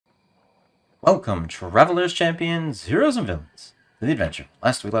Welcome, travelers, champions, heroes, and villains, to the adventure.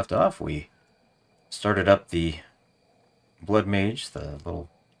 Last we left off, we started up the Blood Mage, the little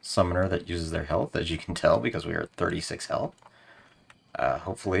summoner that uses their health, as you can tell, because we are at 36 health.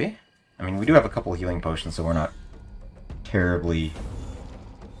 Hopefully. I mean, we do have a couple healing potions, so we're not terribly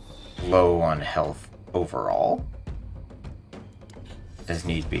low on health overall, as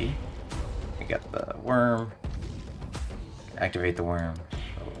need be. We got the worm. Activate the worm.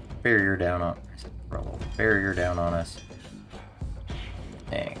 Barrier down on us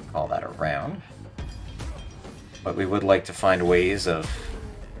and call that a round. But we would like to find ways of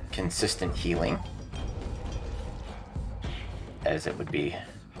consistent healing, as it would be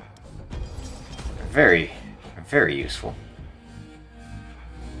very, very useful.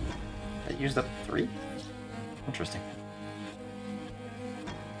 That used up 3? Interesting.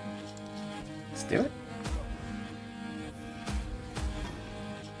 Let's do it.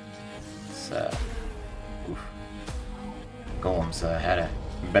 Golem's had a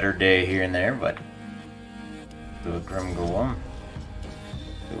better day here and there, but do a Grim Golem,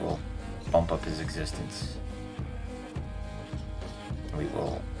 we will bump up his existence. We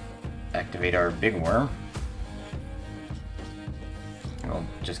will activate our big worm. We'll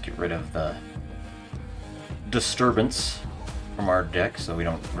just get rid of the disturbance from our deck so we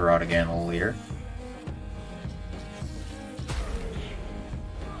don't draw it again a little later.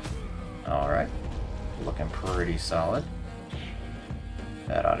 Alright, looking pretty solid.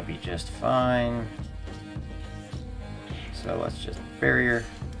 That ought to be just fine. So let's just barrier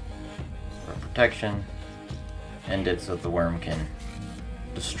for protection. End it so that the worm can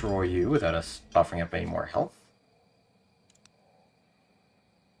destroy you without us offering up any more health.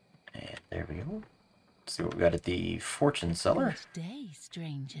 And there we go. Let's see what we got at the fortune cellar. Good day,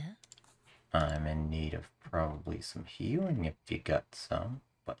 stranger. I'm in need of probably some healing if you got some,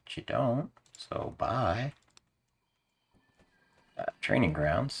 but you don't, so bye. Training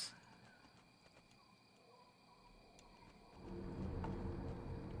grounds.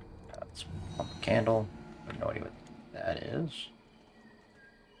 Let's pump a candle. I have no idea what that is.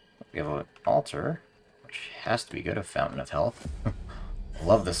 We have an altar, which has to be good, a fountain of health.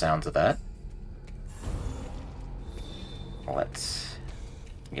 Love the sounds of that. Let's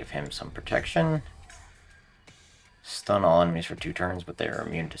give him some protection. Stun all enemies for 2 turns, but they are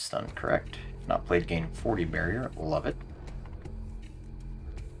immune to stun, correct? Not played, gain 40 barrier. Love it.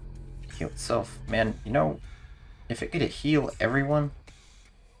 Heal itself. Man, you know, if it could heal everyone,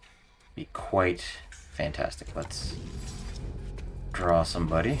 it'd be quite fantastic. Let's draw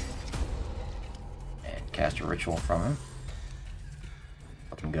somebody and cast a ritual from him.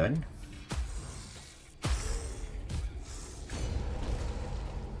 Looking good.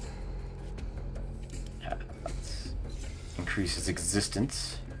 Let's increase his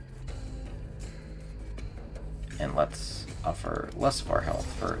existence. And let's offer less of our health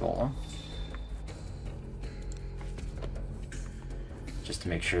for a golem. Just to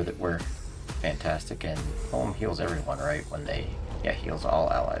make sure that we're fantastic. And golem heals everyone, right? When they... yeah, heals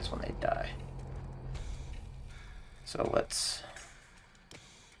all allies when they die. So let's...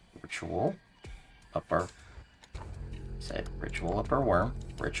 ritual up our... said ritual up our worm.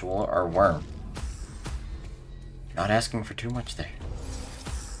 Ritual our worm. Not asking for too much there.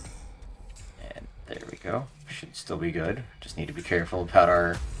 And there we go. Should still be good. Just need to be careful about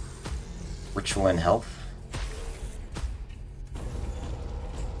our ritual and health.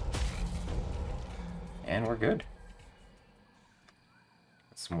 And we're good.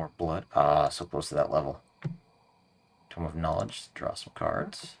 Some more blood. Ah, so close to that level. Tome of Knowledge. Draw some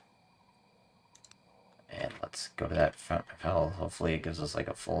cards. And let's go to that fountain of health. Hopefully it gives us like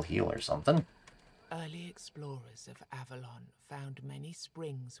a full heal or something. Early explorers of Avalon found many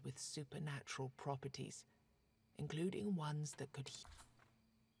springs with supernatural properties, including ones that could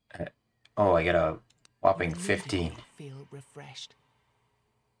oh, I got a whopping 15. feel refreshed.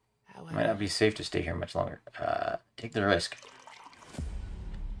 However, Might not be safe to stay here much longer. Take the risk.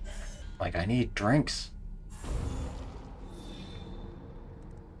 Like, I need drinks.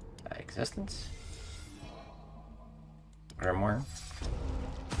 Existence. Grimoire.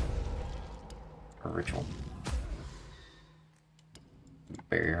 A ritual.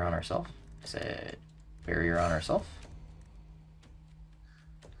 Barrier on ourselves. I said barrier on ourselves.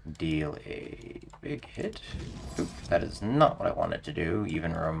 Deal a big hit. Oop, that is not what I wanted to do,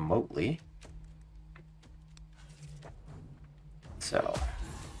 even remotely. So,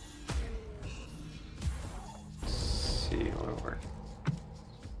 let's see what we're...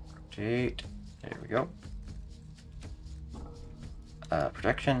 rotate. There we go.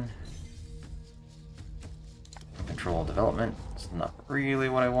 Protection. Control development. It's not really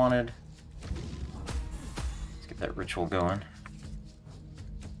what I wanted. that ritual going.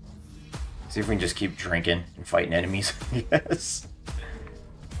 See if we can just keep drinking and fighting enemies. Yes.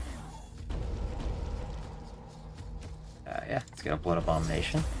 Yeah, let's get a Blood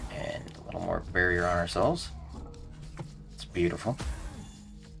Abomination and a little more barrier on ourselves. It's beautiful.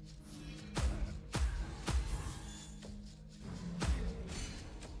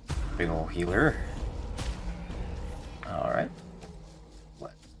 Big ol' healer. Alright.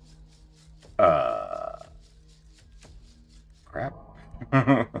 What? Crap.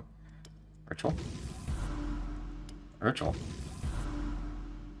 Ritual. Ritual.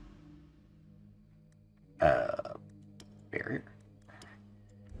 Barrier.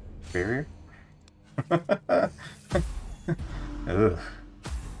 Barrier? Ugh.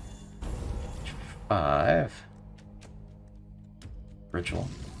 5. Ritual.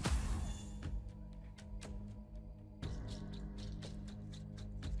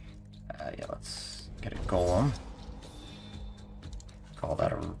 Yeah, let's get a golem. Call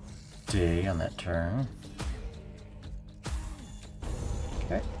that a day on that turn.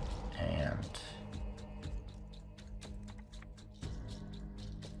 Okay, and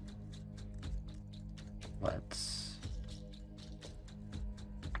let's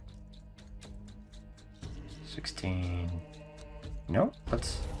 16. Nope,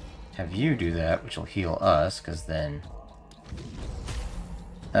 let's have you do that, which will heal us, because then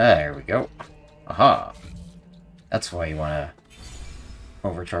there we go. Aha! That's why you want to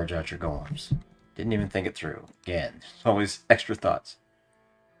overcharge out your golems. Didn't even think it through. Again, always extra thoughts.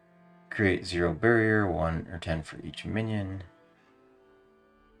 Create 0 barrier, 1 or 10 for each minion.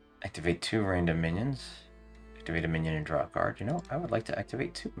 Activate 2 random minions. Activate a minion and draw a card. You know, I would like to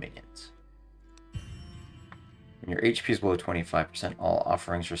activate 2 minions. When your HP is below 25%, all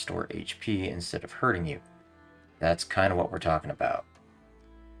offerings restore HP instead of hurting you. That's kind of what we're talking about.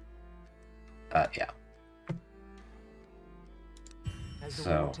 Yeah.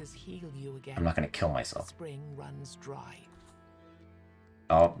 So, I'm not going to kill myself. Spring runs dry.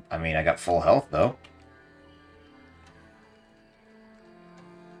 Oh, I mean, I got full health, though.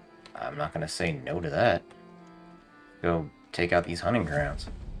 I'm not going to say no to that. Go take out these hunting grounds.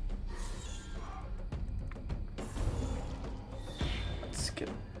 Let's get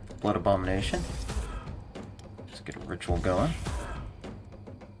Blood Abomination. Let's get a ritual going.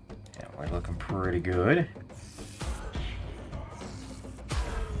 Yeah, we're looking pretty good.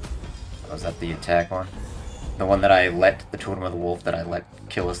 Was that the attack one? The one that I let, the Totem of the Wolf that I let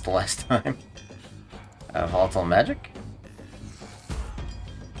kill us the last time? Volatile Magic?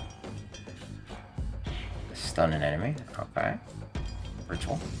 Stun an enemy. Okay.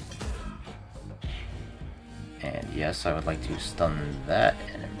 Ritual. And yes, I would like to stun that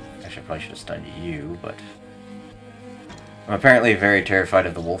enemy. Actually, I probably should have stunned you, but I'm apparently very terrified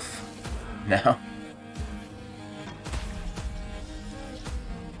of the wolf now.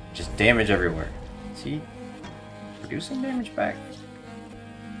 Just damage everywhere. Is he producing damage back?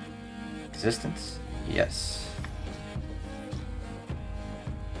 Existence? Yes.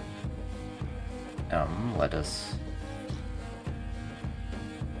 Let us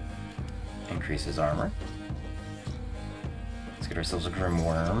increase his armor. Let's get ourselves a Grim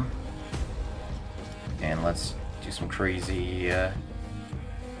Worm. And let's do some crazy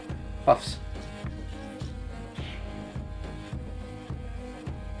buffs.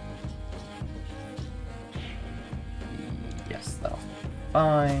 Yes, that'll be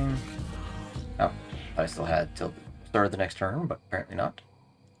fine. Oh, I still had till the start of the next turn, but apparently not.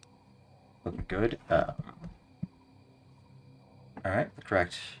 Looking good. Alright, the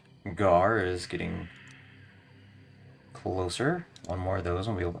correct Gar is getting closer. One more of those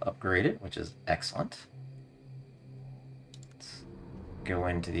and we'll be able to upgrade it, which is excellent. Let's go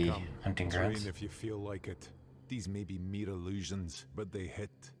into the hunting grounds. If you feel like it. These may be mere illusions, but they hit.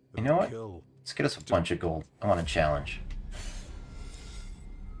 You know what? Let's get us a bunch of gold. I want a challenge.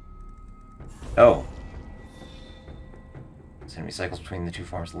 Oh. This enemy cycles between the two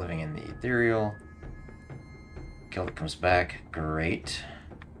forms living in the ethereal. Kill that comes back. Great.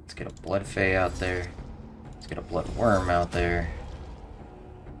 Let's get a Blood Fae out there. Let's get a Blood Worm out there.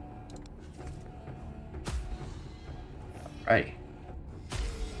 Alrighty.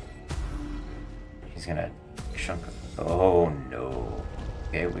 He's gonna chunk. Oh no.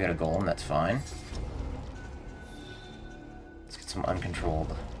 Okay, we got a golem, that's fine. Let's get some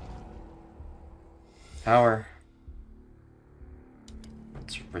uncontrolled power.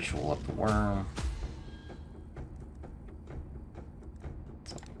 Let's ritual up the worm.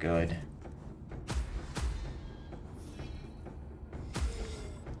 It's looking good.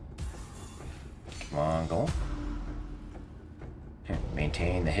 Come on, golem.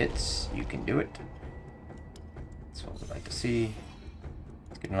 Maintain the hits. You can do it. That's what we'd like to see.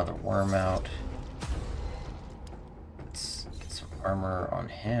 Let's get another worm out. Let's get some armor on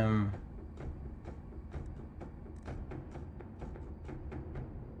him.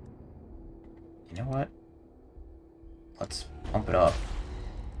 You know what? Let's pump it up.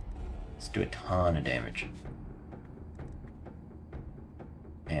 Let's do a ton of damage.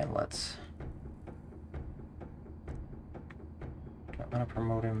 And let's... Do I want to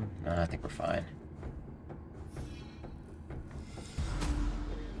promote him? No, I think we're fine.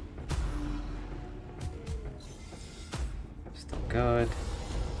 Still good.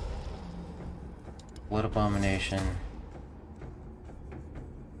 Blood Abomination.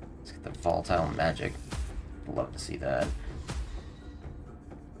 Let's get the Volatile Magic. Love to see that.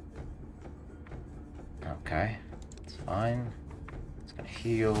 Okay, it's fine. It's gonna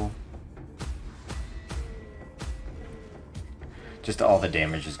heal. Just all the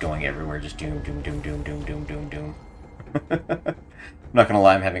damage is going everywhere. Just doom, doom, doom, doom, doom, doom, doom, doom. I'm not gonna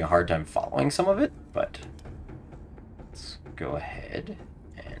lie, I'm having a hard time following some of it, but let's go ahead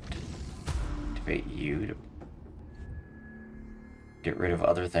and activate you to get rid of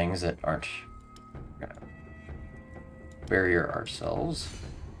other things that aren't gonna barrier ourselves.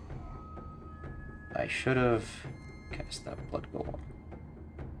 I should have cast that blood golem.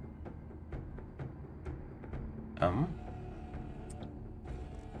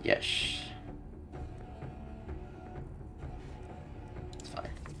 Yes. It's fine.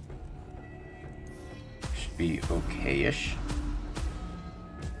 Should be okay-ish.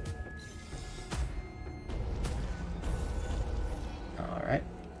 Alright,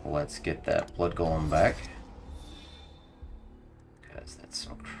 let's get that blood golem back. Because that's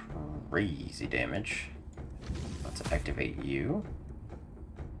some crazy damage. Let's activate you.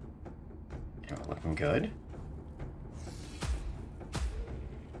 And we're looking good.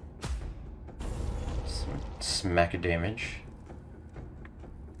 Some smack of damage.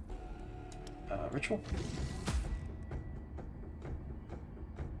 Ritual.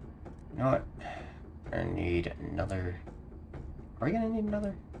 You know what? I need another. Are we gonna need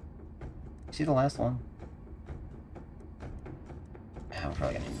another? See the last one? I'm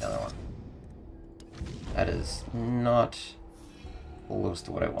probably gonna need another one. That is not close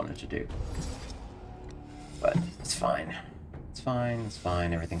to what I wanted to do. But it's fine. It's fine, it's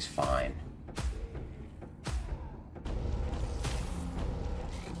fine, everything's fine.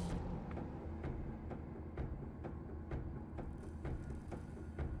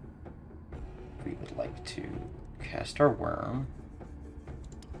 We would like to cast our worm.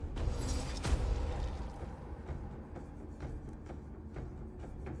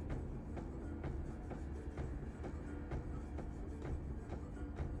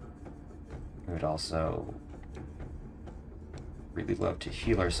 We would also really love to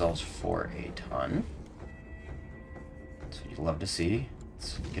heal ourselves for a ton. That's what you'd love to see.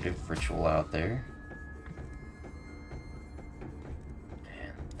 Let's get a ritual out there.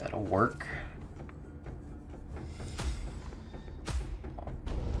 And that'll work.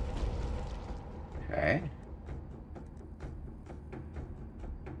 Okay.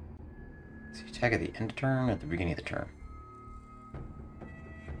 So you attack at the end of turn or at the beginning of the turn?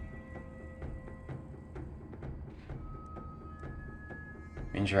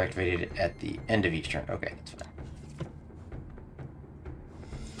 Means you're activated at the end of each turn. Okay, that's fine.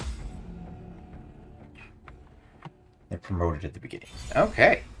 They're promoted at the beginning.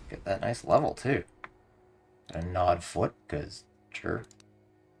 Okay, get that nice level too. A nod foot, because sure.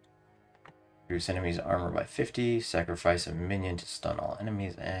 Reduce enemies' armor by 50. Sacrifice a minion to stun all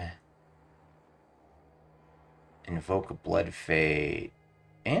enemies. Invoke a blood fade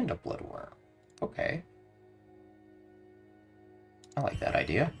and a blood worm. Okay. I like that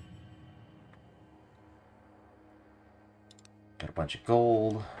idea. Got a bunch of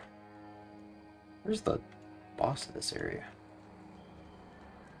gold. Where's the boss of this area?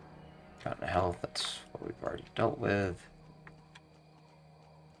 Fountain of health, that's what we've already dealt with.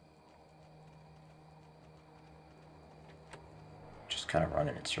 Just kind of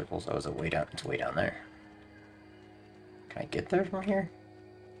running in circles. Oh, is it way down? It's way down there. Can I get there from here?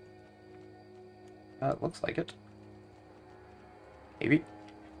 It looks like it. Maybe.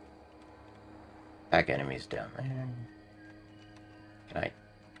 Pack enemies down there. Can I...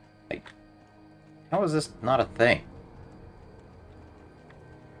 Like... How is this not a thing?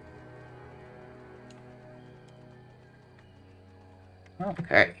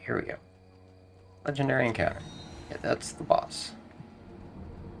 Okay, here we go. Legendary encounter. Yeah, that's the boss.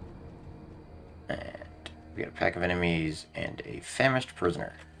 And we got a pack of enemies and a famished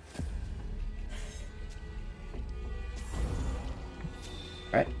prisoner.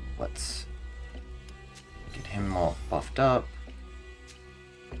 Right, let's get him all all buffed up.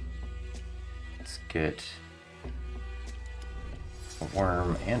 Let's get a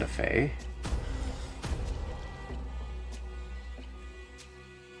worm and a fey.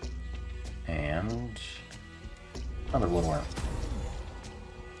 And another bloodworm.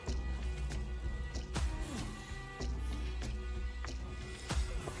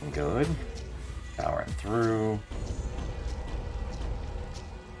 Looking good. Powering through.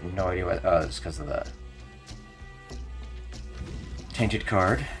 No idea what. Oh, it's because of the tainted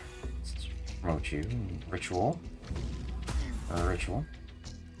card. Let's promote you. Ritual. Or ritual.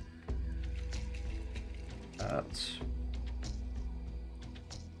 Let's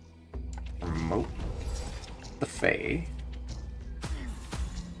promote the Fae.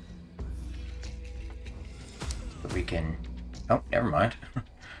 So that we can. Oh, never mind.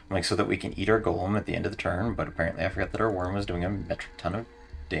 Like, so that we can eat our golem at the end of the turn, but apparently I forgot that our worm was doing a metric ton of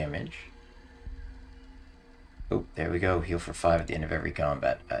damage. Oh, there we go. Heal for 5 at the end of every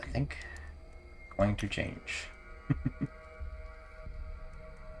combat. I think going to change.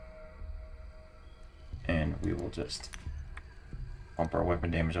 And we will just bump our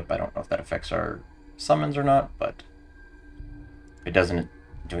weapon damage up. I don't know if that affects our summons or not, but if it doesn't,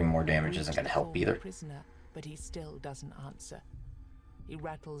 doing more damage isn't going to help either. Prisoner, but he still doesn't answer. He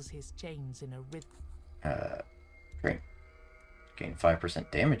rattles his chains in a rhythm. Great. Gain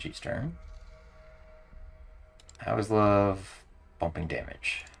 5% damage each turn. I always love bumping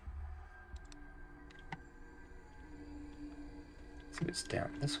damage. So it's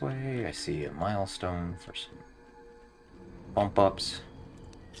down this way. I see a milestone for some bump ups.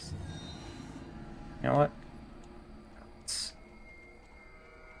 You know what? Let's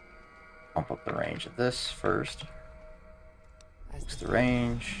bump up the range of this first. Boost the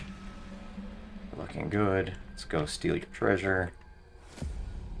range. Looking good. Let's go steal your treasure.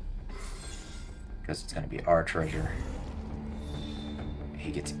 Because it's going to be our treasure.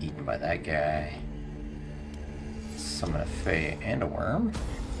 He gets eaten by that guy. Summon a Fae and a worm.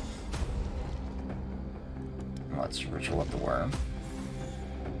 Let's ritual up the worm.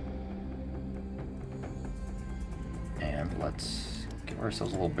 And let's give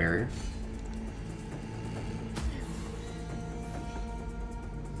ourselves a little barrier.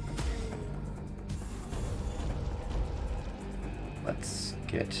 Let's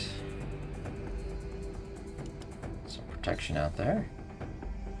get some protection out there.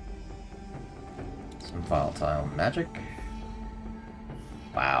 Some volatile magic.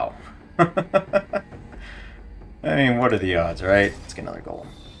 Wow. I mean, what are the odds, right? Let's get another golem.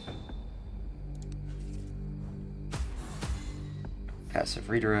 Passive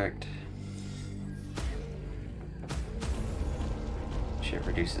redirect. Shit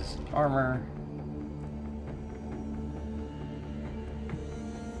reduces armor.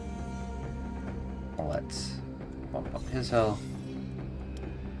 Let's bump up his health.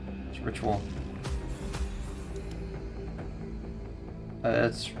 It's ritual.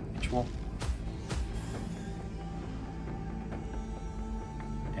 It's ritual.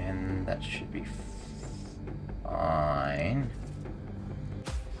 And that should be fine.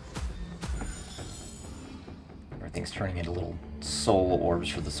 Everything's turning into little soul orbs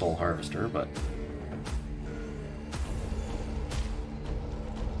for the soul harvester, but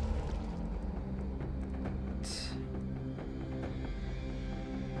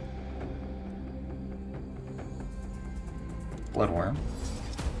bloodworm.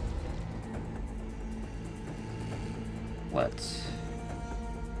 Let's,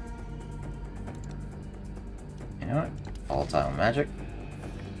 you know what? Volatile magic.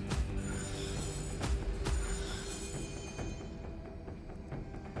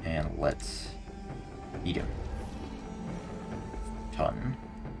 And let's eat him. Ton.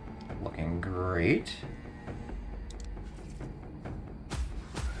 Looking great.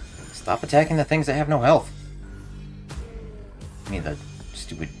 Stop attacking the things that have no health. I mean, the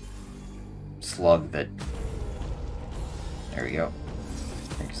stupid slug that... There we go.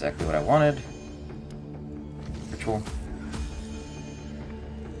 Exactly what I wanted. Ritual.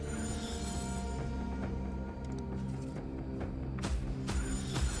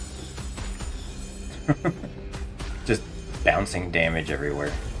 Just bouncing damage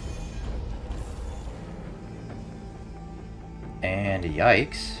everywhere. And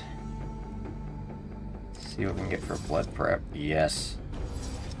yikes. Let's see what we can get for blood prep. Yes.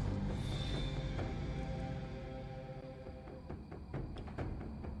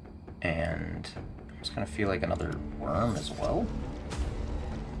 And I'm just gonna feel like another worm as well.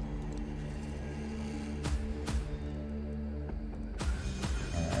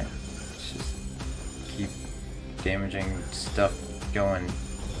 Alright, let's just keep damaging stuff going.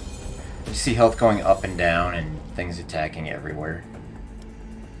 You see health going up and down and things attacking everywhere.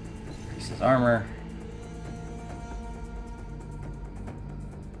 Increases armor.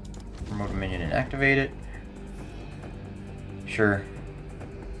 Promote a minion and activate it. Sure.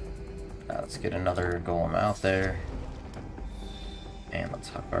 Let's get another golem out there. And let's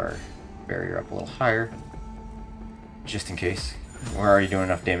huck our barrier up a little higher. Just in case. We're already doing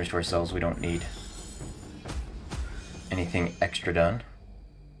enough damage to ourselves, we don't need anything extra done.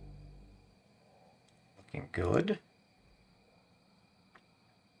 Looking good.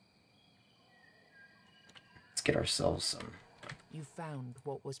 Let's get ourselves some You found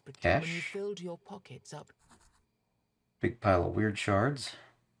what was protected when you cash. filled your pockets up. Big pile of weird shards.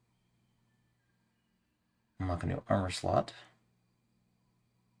 Unlock a new armor slot.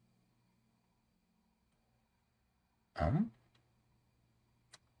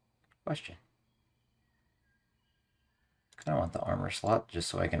 Question. I want the armor slot just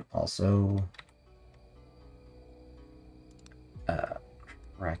so I can also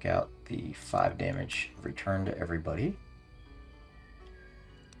rack out the 5 damage return to everybody.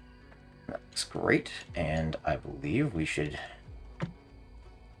 That looks great, and I believe we should...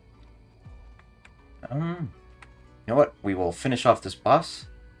 you know what? We will finish off this boss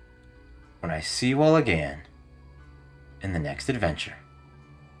when I see you all again in the next adventure.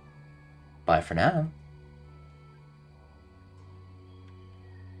 Bye for now.